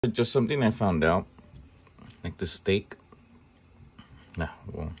Just something I found out, like the steak. Nah,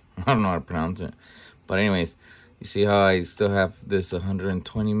 well, I don't know how to pronounce it. But anyways, you see how I still have this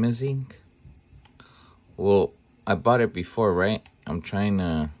 120 missing? Well, I bought it before, right? I'm trying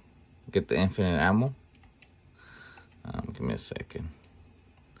to get the infinite ammo. Give me a second.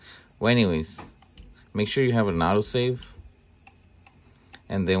 Well, anyways, make sure you have an autosave.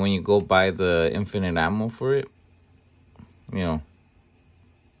 And then when you go buy the infinite ammo for it, you know,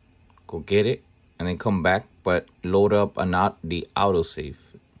 go get it and then come back, but load up the autosave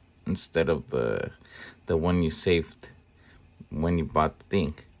instead of the one you saved when you bought the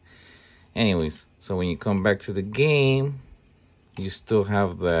thing. Anyways, so when you come back to the game, you still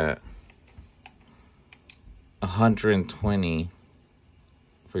have that 120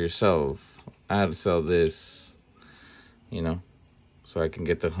 for yourself. I had to sell this, you know, so I can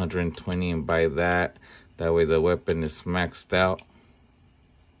get the 120 and buy that. That way the weapon is maxed out.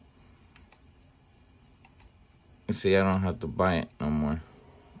 You see, I don't have to buy it no more.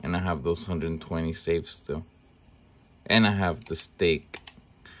 And I have those 120 saved still. And I have the steak.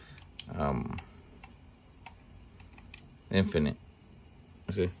 Infinite.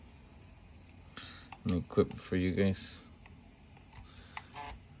 See? Let me equip it for you guys.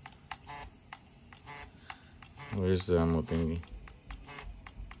 Where's the ammo thingy?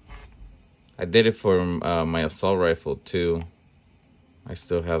 I did it for my assault rifle too. I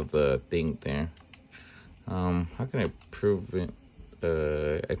still have the thing there. How can I prove it?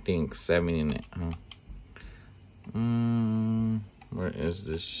 I think 70 in it, huh? Where is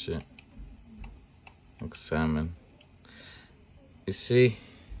this shit? Examine. You see?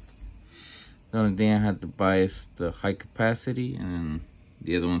 The only thing I had to buy is the high capacity, and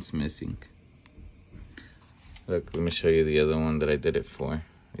the other one's missing. Look, let me show you the other one that I did it for.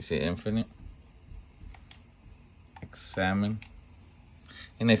 You see infinite? Examine.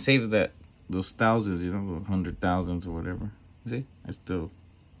 And I saved those thousands, you know, 100,000s or whatever. See? I still,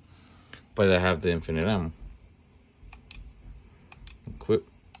 but I have the infinite ammo. Equip.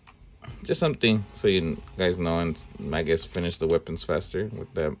 Just something so you guys know, and I guess finish the weapons faster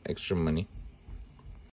with that extra money.